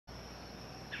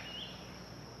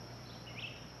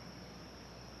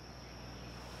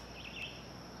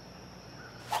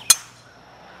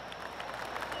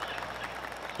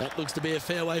That looks to be a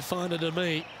fairway finder to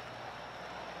me.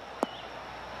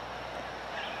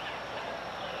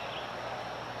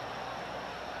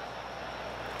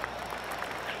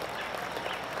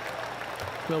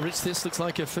 Well, Rich, this looks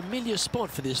like a familiar spot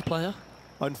for this player.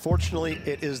 Unfortunately,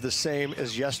 it is the same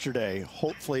as yesterday.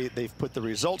 Hopefully, they've put the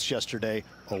results yesterday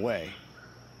away.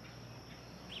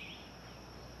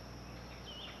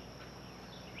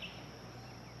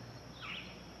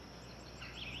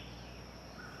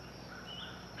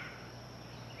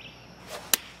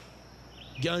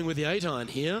 Going with the 8-iron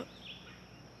here.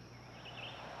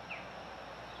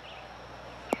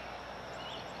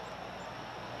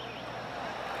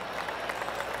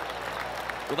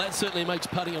 Well, that certainly makes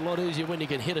putting a lot easier when you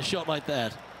can hit a shot like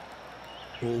that.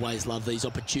 Always love these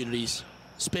opportunities,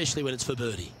 especially when it's for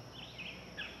birdie.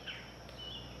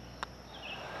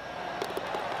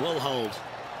 Well hold.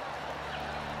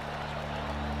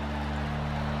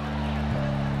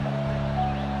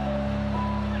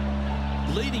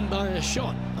 Leading by a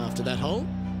shot after that hole.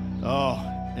 Oh,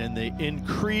 and they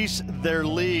increase their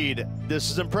lead.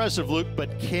 This is impressive, Luke,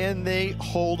 but can they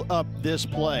hold up this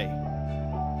play?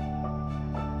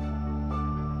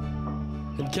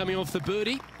 And coming off the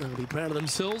birdie, they'll be proud of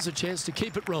themselves, a chance to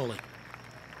keep it rolling.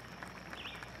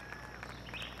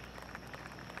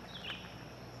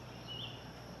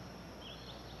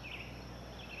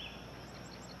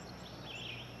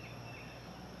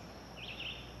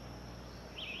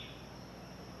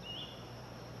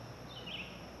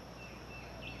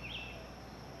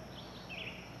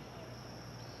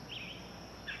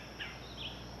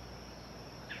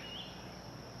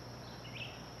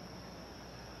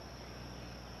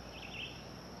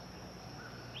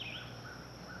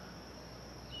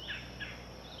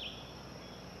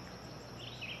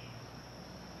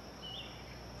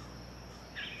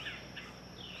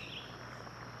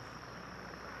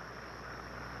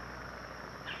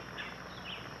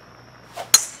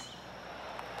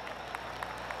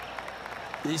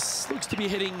 This looks to be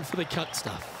heading for the cut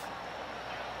stuff.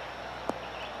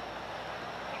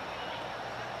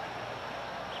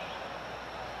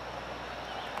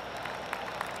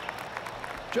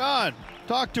 John,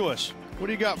 talk to us. What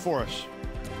do you got for us?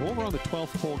 Over on the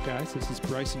 12th hole, guys. This is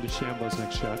Bryson DeChambeau's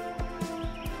next shot.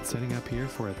 Setting up here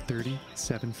for a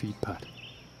 37 feet putt.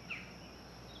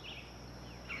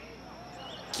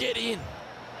 Get in.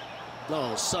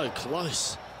 Oh, so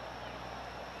close.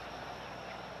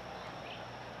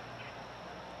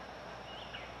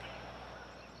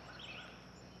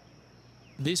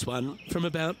 This one from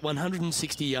about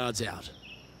 160 yards out.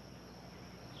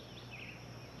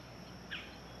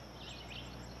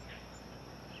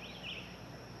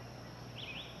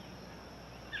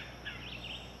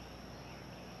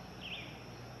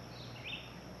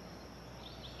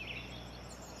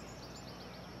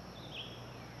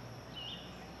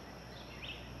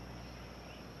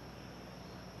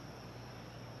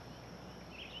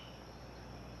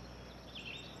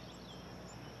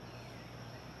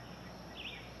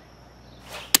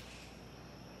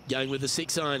 Going with the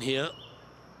 6-iron here.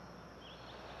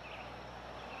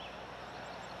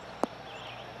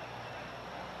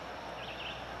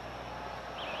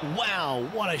 Wow,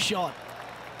 what a shot.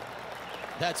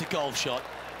 That's a golf shot.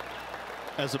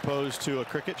 As opposed to a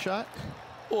cricket shot?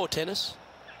 Or tennis,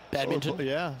 badminton. Or,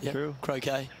 yeah, yep. True.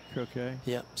 Croquet. Croquet.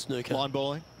 Yep, snooker. Lawn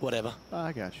bowling. Whatever.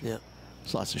 I got you. Yeah.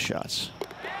 There's lots of shots.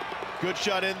 Good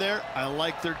shot in there. I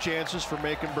like their chances for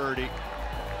making birdie.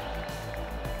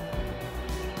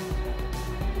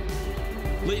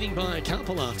 Leading by a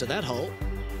couple after that hole.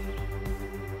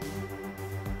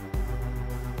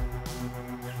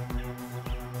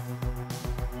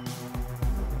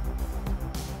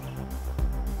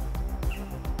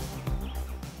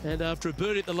 And after a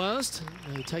birdie at the last,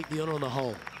 they take the honour on the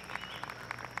hole.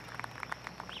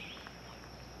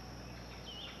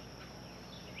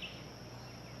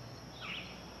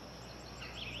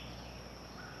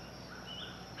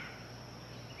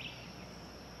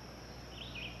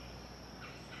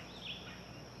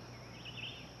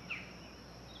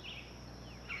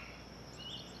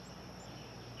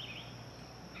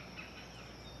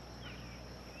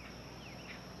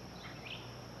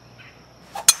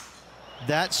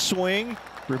 That swing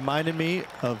reminded me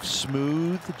of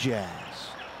smooth jazz.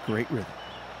 Great rhythm.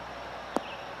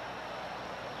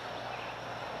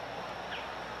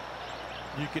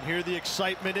 You can hear the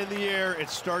excitement in the air.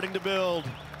 It's starting to build.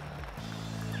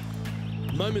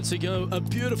 Moments ago, a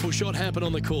beautiful shot happened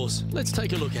on the course. Let's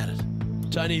take a look at it.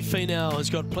 Tony Finau has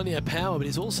got plenty of power, but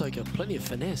he's also got plenty of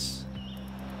finesse.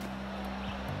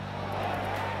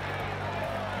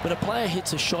 When a player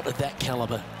hits a shot of that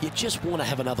caliber, you just want to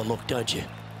have another look, don't you?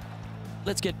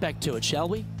 Let's get back to it, shall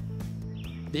we?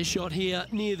 This shot here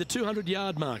near the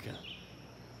 200-yard marker.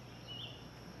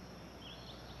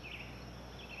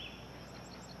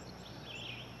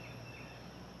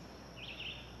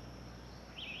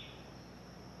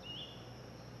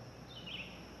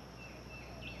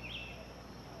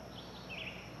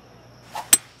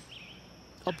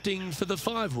 Opting for the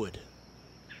 5-wood.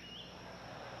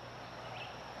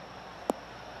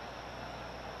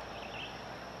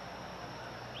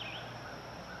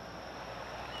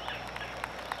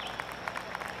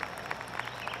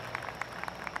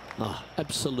 Oh,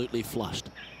 absolutely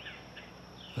flushed.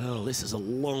 Well, this is a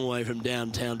long way from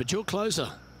downtown, but you're closer.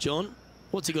 John,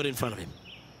 what's he got in front of him?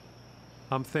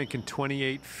 I'm thinking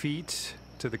 28 feet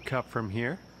to the cup from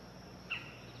here.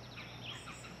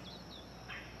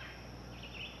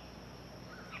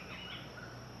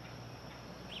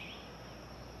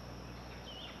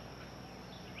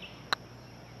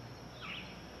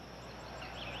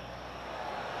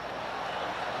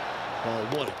 Oh,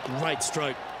 what a great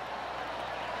stroke.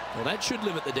 Well, that should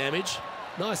limit the damage.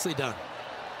 Nicely done.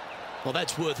 Well,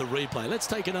 that's worth a replay. Let's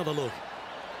take another look.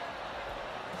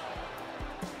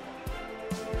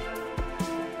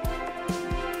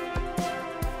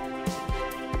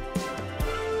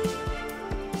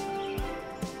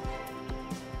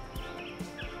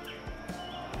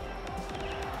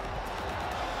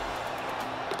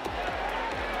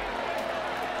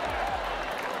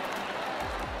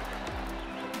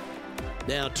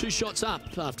 Now 2 shots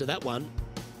up after that one.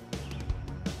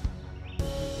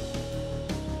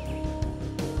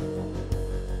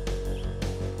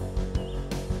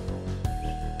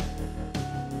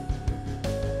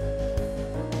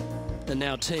 And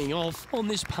now teeing off on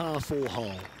this par 4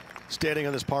 hole. Standing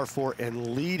on this par 4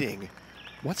 and leading.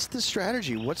 What's the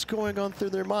strategy? What's going on through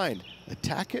their mind?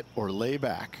 Attack it or lay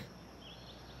back?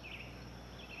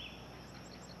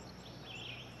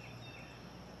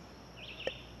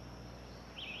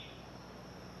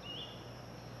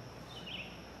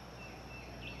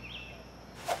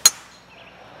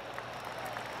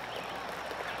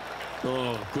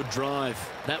 Oh, good drive.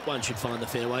 That one should find the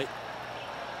fairway.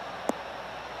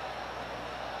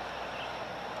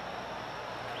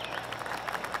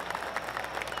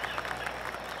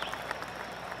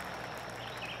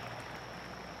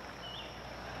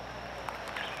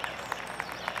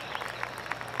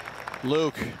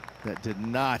 Luke, that did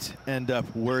not end up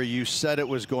where you said it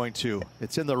was going to.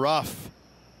 It's in the rough.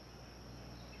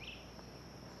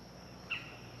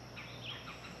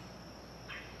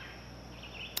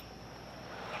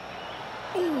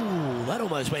 Ooh, that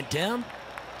almost went down.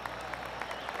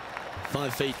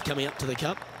 5 feet coming up to the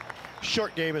cup.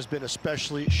 Short game has been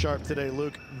especially sharp today,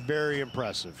 Luke. Very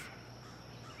impressive.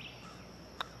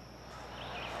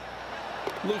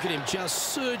 Look at him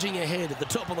just surging ahead at the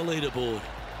top of the leaderboard.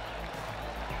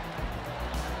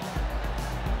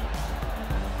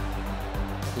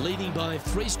 Leading by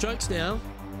 3 strokes now.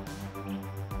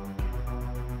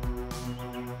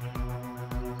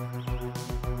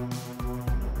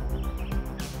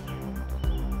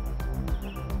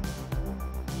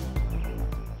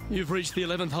 You've reached the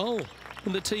 11th hole,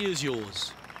 and the tee is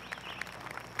yours.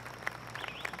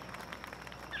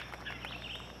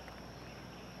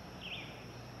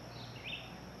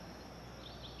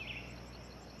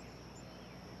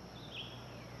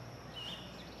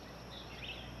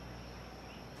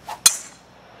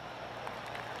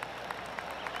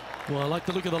 Well, I like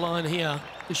the look of the line here.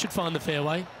 This should find the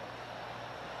fairway.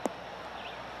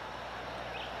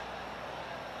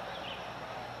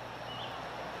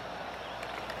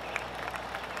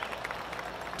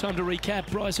 Time to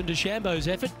recap Bryson DeChambeau's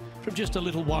effort from just a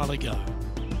little while ago.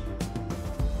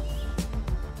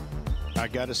 I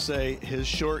gotta say, his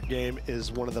short game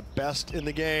is one of the best in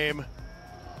the game.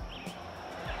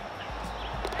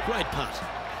 Great putt.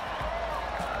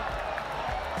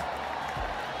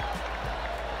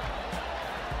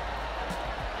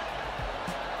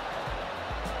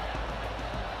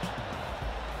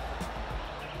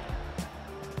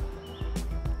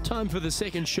 Time for the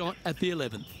second shot at the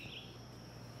 11th.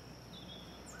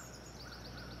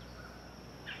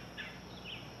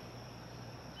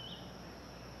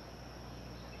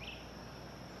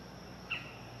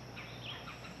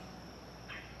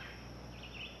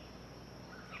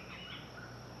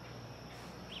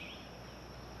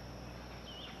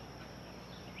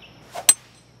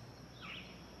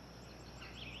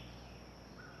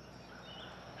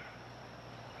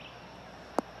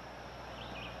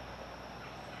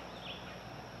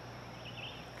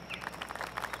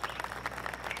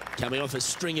 Coming off a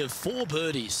string of 4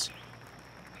 birdies.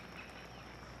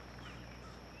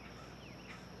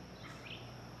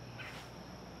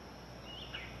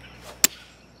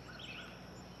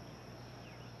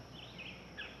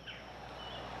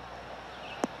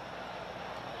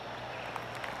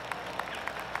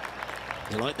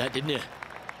 You like that, didn't you?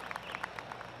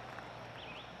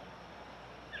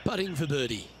 Putting for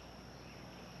birdie.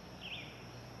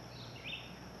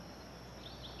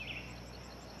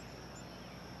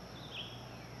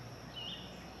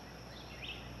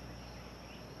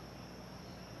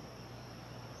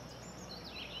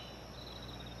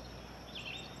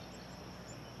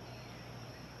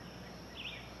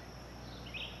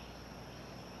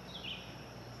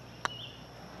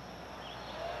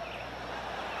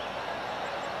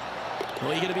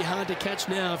 Well, you're going to be hard to catch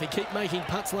now if you keep making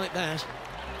putts like that.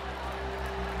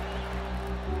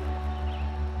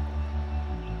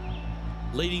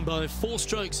 Leading by 4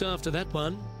 strokes after that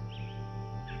one.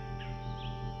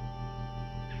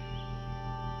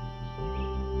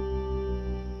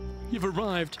 You've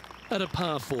arrived at a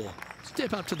par 4.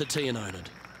 Step up to the tee and own it.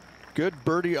 Good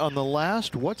birdie on the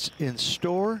last. What's in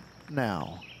store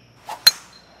now?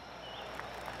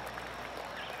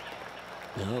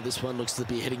 Well, this one looks to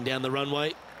be heading down the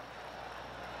runway.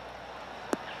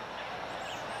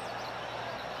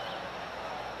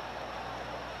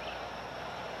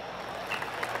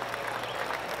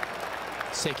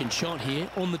 Second shot here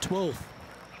on the 12th.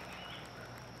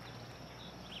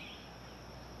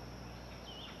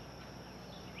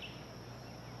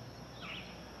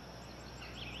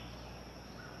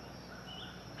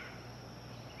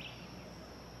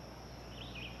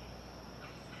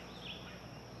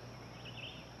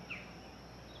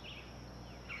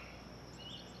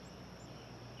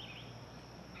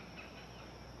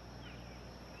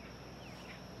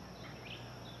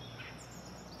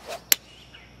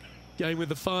 Going with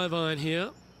the 5-iron here.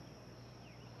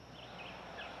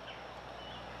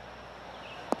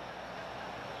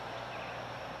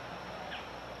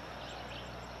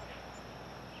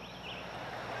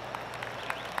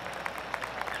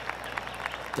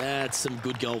 That's some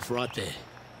good golf right there.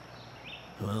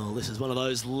 Well, this is one of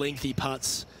those lengthy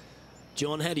putts.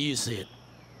 John, how do you see it?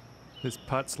 This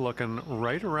putt's looking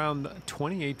right around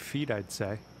 28 feet, I'd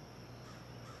say.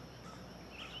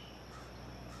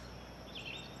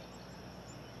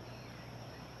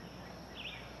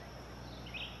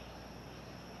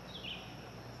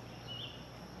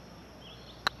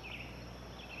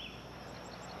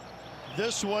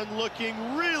 This one looking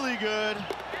really good.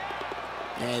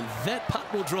 And that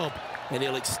putt will drop, and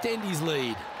he'll extend his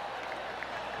lead.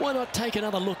 Why not take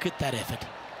another look at that effort?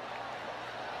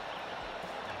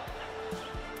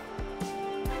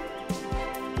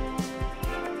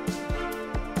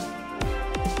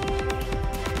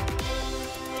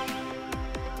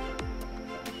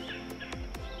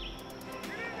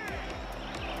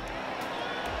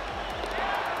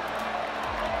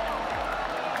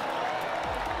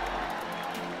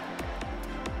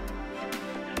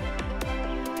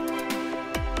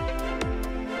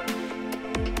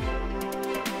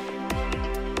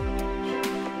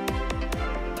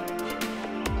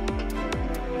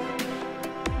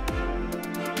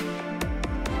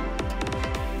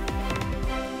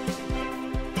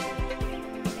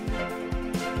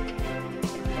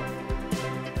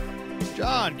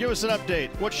 John, give us an update.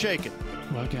 What's shaking?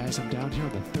 Well, guys, I'm down here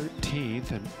on the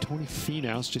 13th, and Tony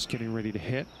Finau's just getting ready to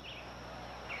hit.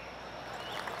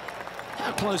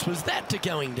 How close was that to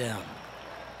going down?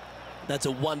 That's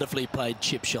a wonderfully played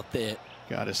chip shot there.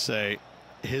 Gotta say,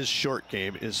 his short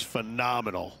game is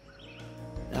phenomenal.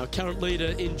 Our current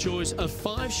leader enjoys a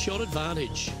 5-shot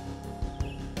advantage.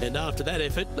 And after that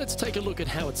effort, let's take a look at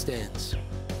how it stands.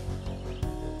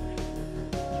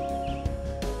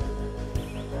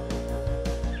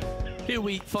 Here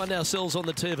we find ourselves on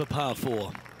the tee of a par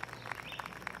 4.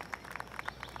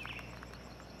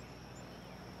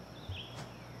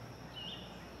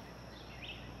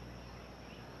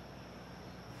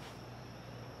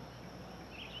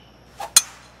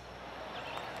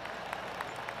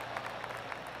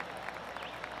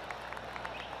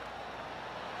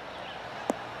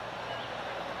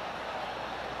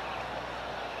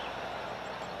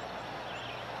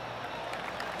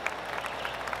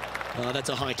 That's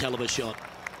a high caliber shot.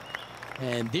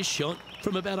 And this shot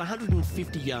from about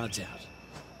 150 yards out.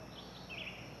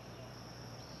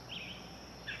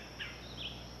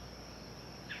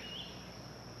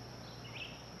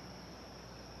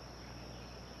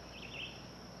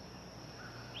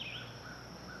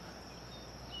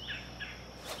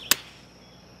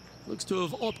 Looks to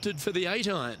have opted for the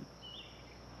 8-iron.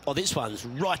 Oh, this one's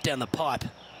right down the pipe.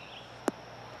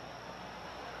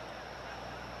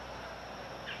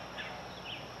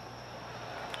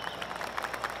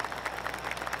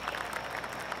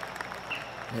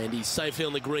 And he's safely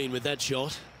on the green with that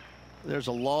shot. There's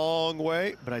a long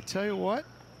way, but I tell you what,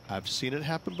 I've seen it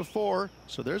happen before,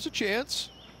 so there's a chance.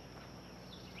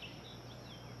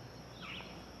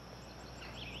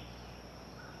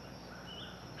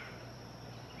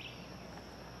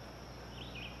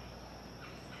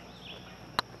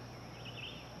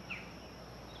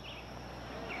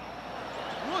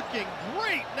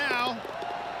 great now.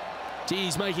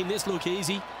 He's making this look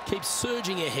easy. Keeps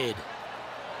surging ahead.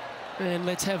 And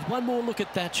let's have one more look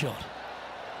at that shot.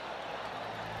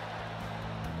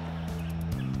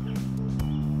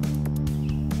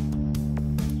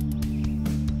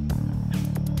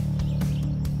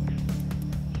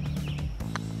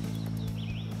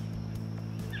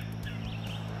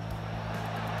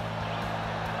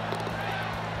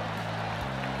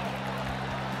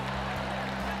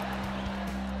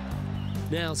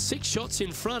 Now 6 shots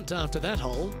in front after that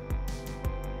hole.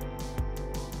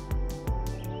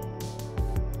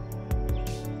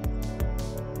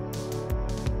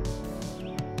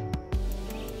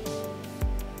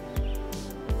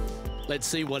 Let's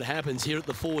see what happens here at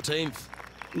the 14th.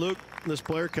 Luke, this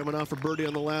player coming off a birdie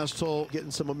on the last hole,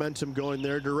 getting some momentum going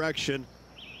their direction.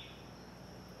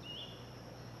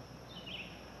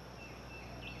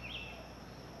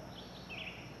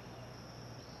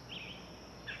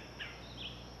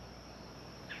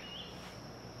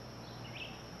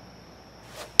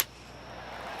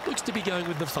 Looks to be going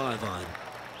with the 5-iron.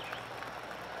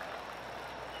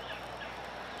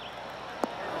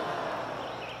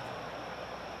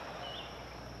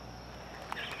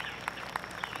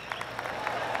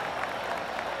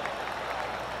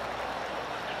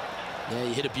 Yeah,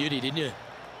 you hit a beauty, didn't you?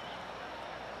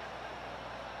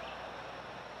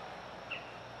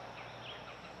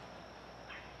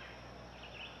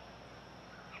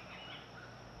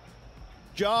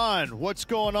 John, what's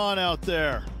going on out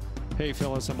there? Hey,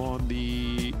 fellas, I'm on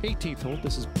the 18th hole.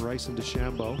 This is Bryson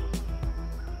DeChambeau.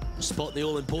 Spot the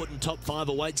all-important top 5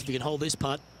 awaits if you can hold this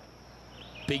putt.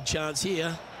 Big chance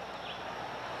here.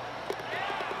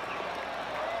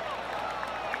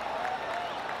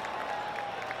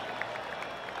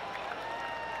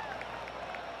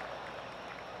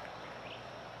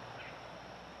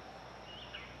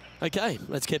 Okay,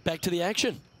 let's get back to the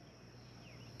action.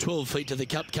 12 feet to the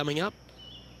cup coming up.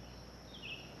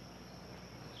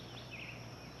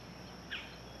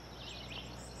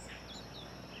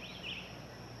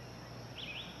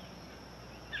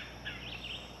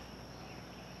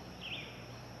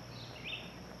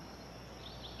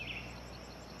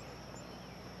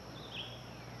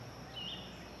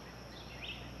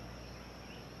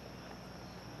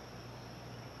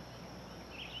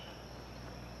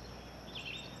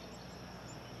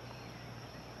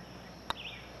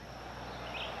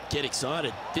 Get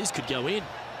excited. This could go in.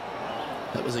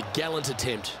 That was a gallant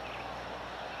attempt.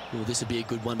 Oh, this would be a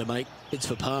good one to make. It's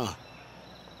for par.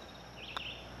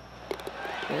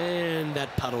 And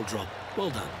that puddle drop. Well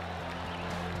done.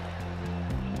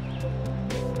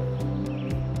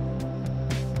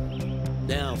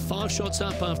 Now 5 shots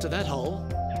up after that hole.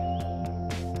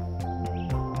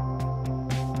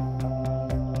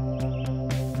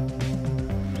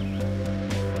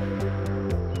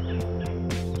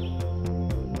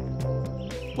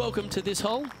 Welcome to this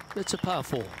hole. It's a par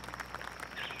 4.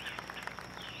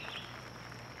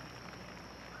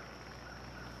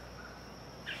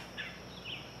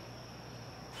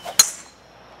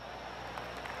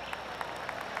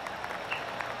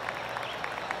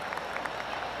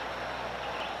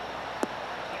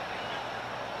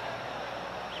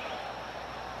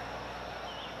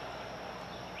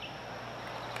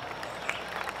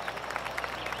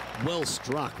 Well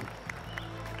struck.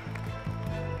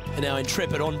 And now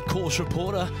intrepid on-course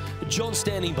reporter, John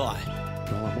standing by.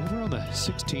 Well, I'm over on the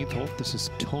 16th hole. This is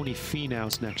Tony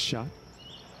Finau's next shot.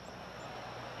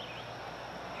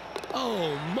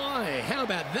 Oh my, how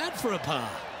about that for a par?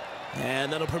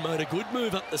 And that'll promote a good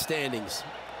move up the standings.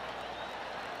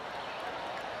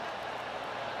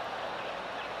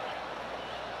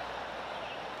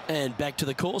 And back to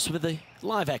the course with the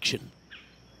live action.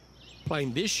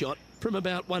 Playing this shot from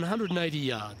about 180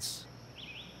 yards.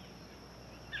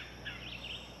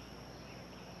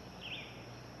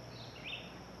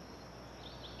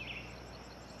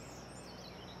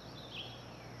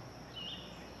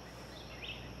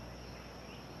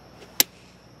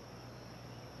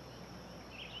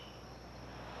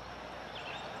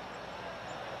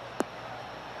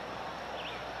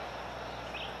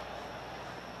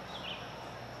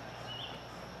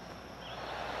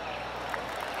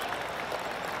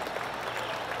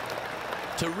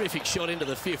 Terrific shot into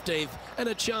the 15th and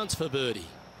a chance for birdie.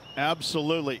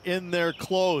 Absolutely. In there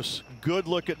close. Good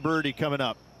look at birdie coming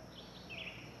up.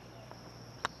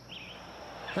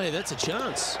 Hey, that's a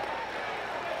chance.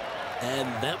 And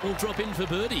that will drop in for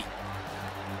birdie.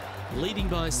 Leading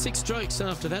by 6 strokes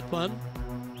after that one.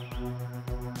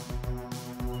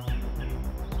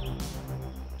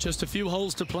 Just a few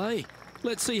holes to play.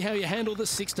 Let's see how you handle the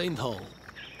 16th hole.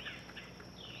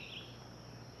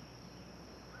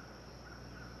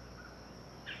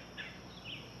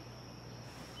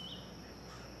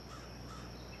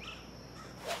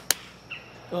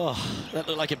 Oh, that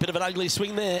looked like a bit of an ugly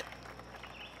swing there.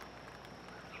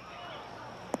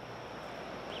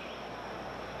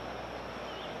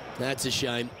 That's a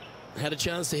shame. Had a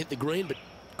chance to hit the green, but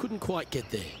couldn't quite get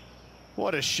there.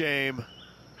 What a shame.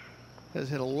 Has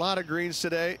hit a lot of greens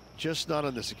today, just not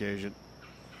on this occasion.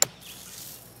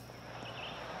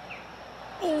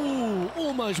 Oh,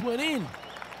 almost went in.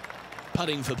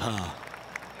 Putting for par.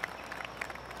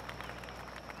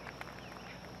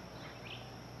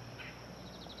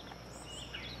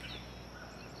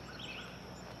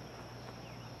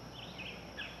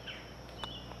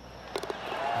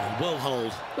 Well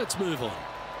holed. Let's move on.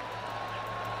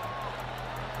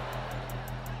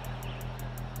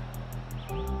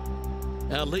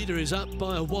 Our leader is up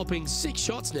by a whopping 6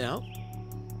 shots now.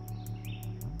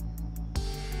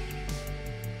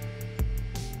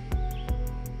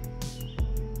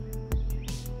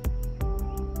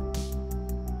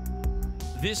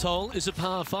 This hole is a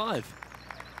par 5.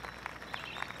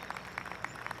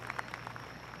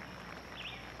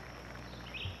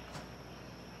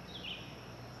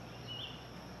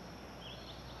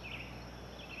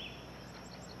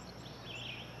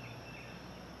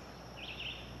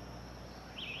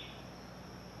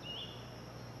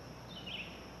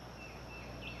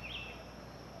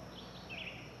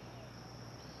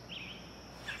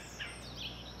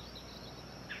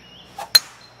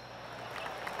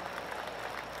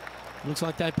 Looks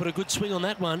like they put a good swing on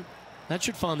that one. That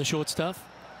should find the short stuff.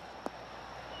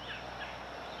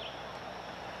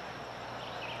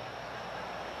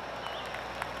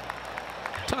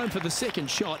 Time for the second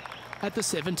shot at the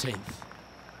 17th.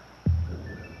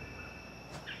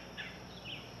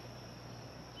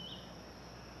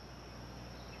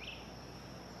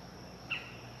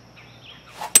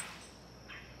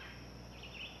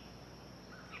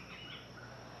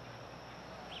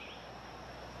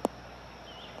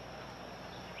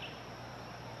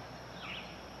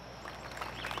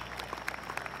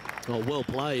 Oh, well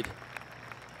played.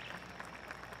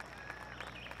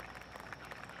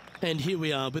 And here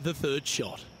we are with the third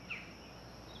shot.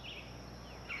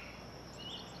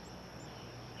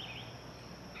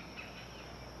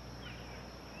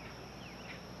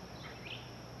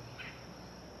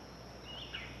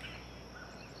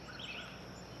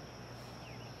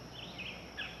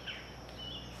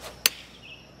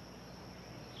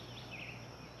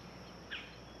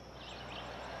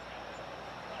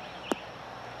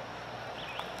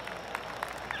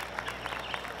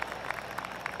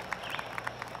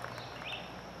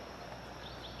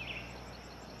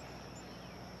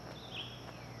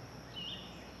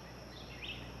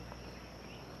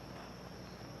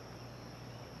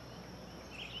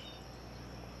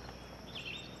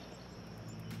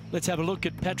 Let's have a look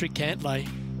at Patrick Cantlay.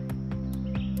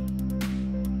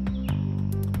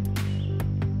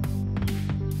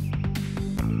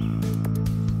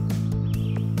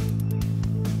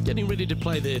 Getting ready to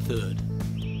play their third.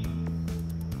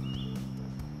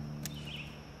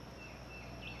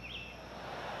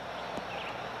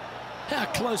 How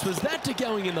close was that to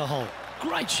going in the hole?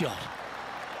 Great shot.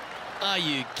 Are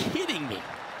you kidding me?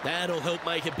 That'll help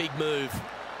make a big move.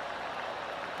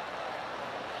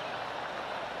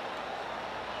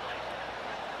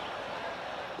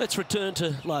 Let's return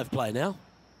to live play now.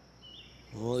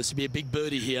 Oh, this will be a big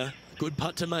birdie here. Good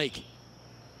putt to make.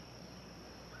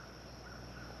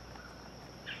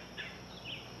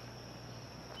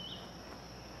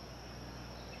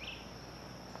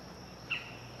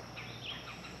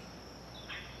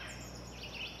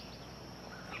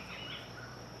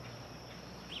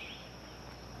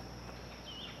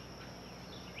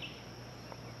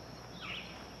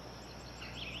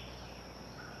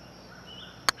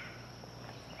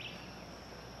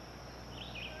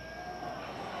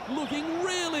 Looking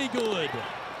really good.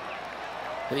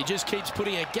 And he just keeps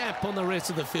putting a gap on the rest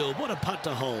of the field. What a putt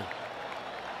to hole.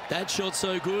 That shot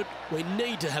so good, we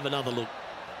need to have another look.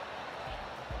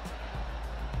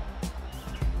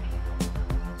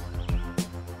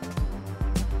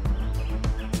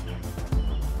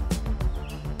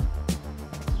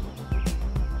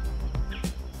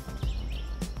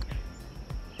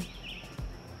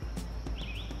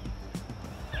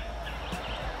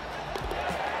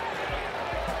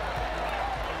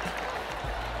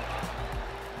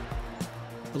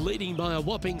 Leading by a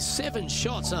whopping 7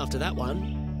 shots after that one.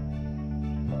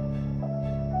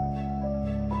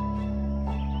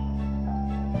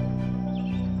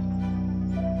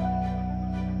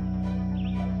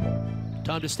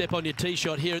 Time to step on your tee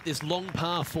shot here at this long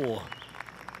par 4.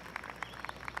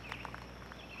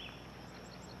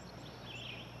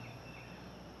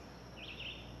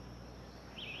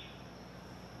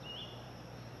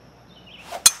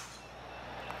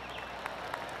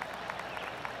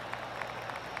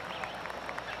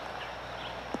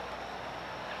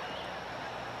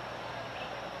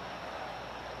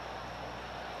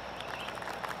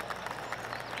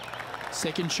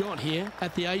 Second shot here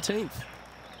at the 18th.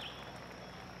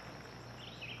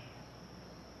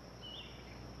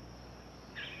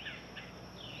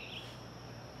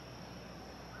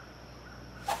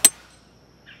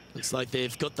 Looks like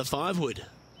they've got the 5-wood.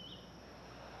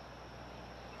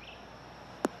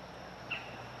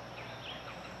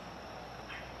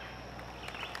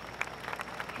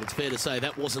 It's fair to say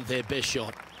that wasn't their best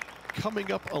shot.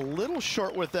 Coming up a little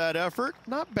short with that effort.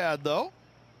 Not bad, though.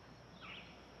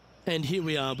 And here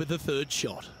we are with the third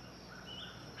shot.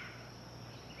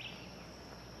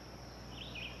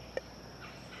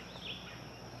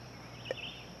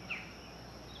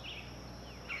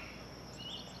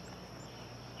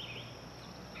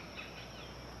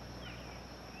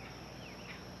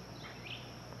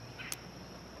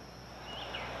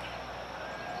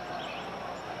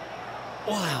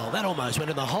 Wow, that almost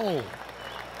went in the hole.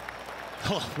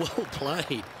 Oh, well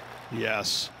played.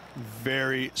 Yes,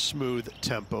 very smooth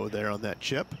tempo there on that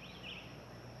chip.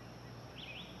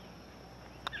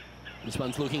 This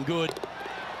one's looking good.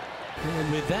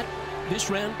 And with that, this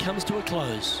round comes to a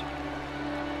close.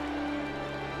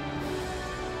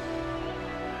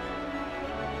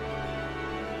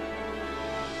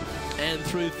 And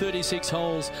through 36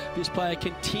 holes, this player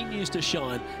continues to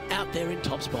shine out there in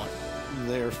top spot.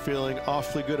 They're feeling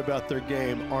awfully good about their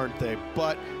game, aren't they?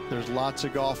 But there's lots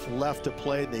of golf left to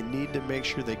play. They need to make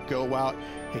sure they go out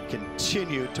and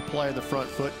continue to play on the front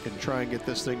foot and try and get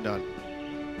this thing done.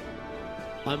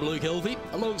 I'm Luke Elvey,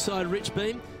 alongside Rich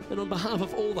Beam, and on behalf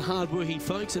of all the hard-working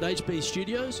folks at HB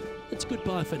Studios, it's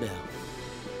goodbye for now.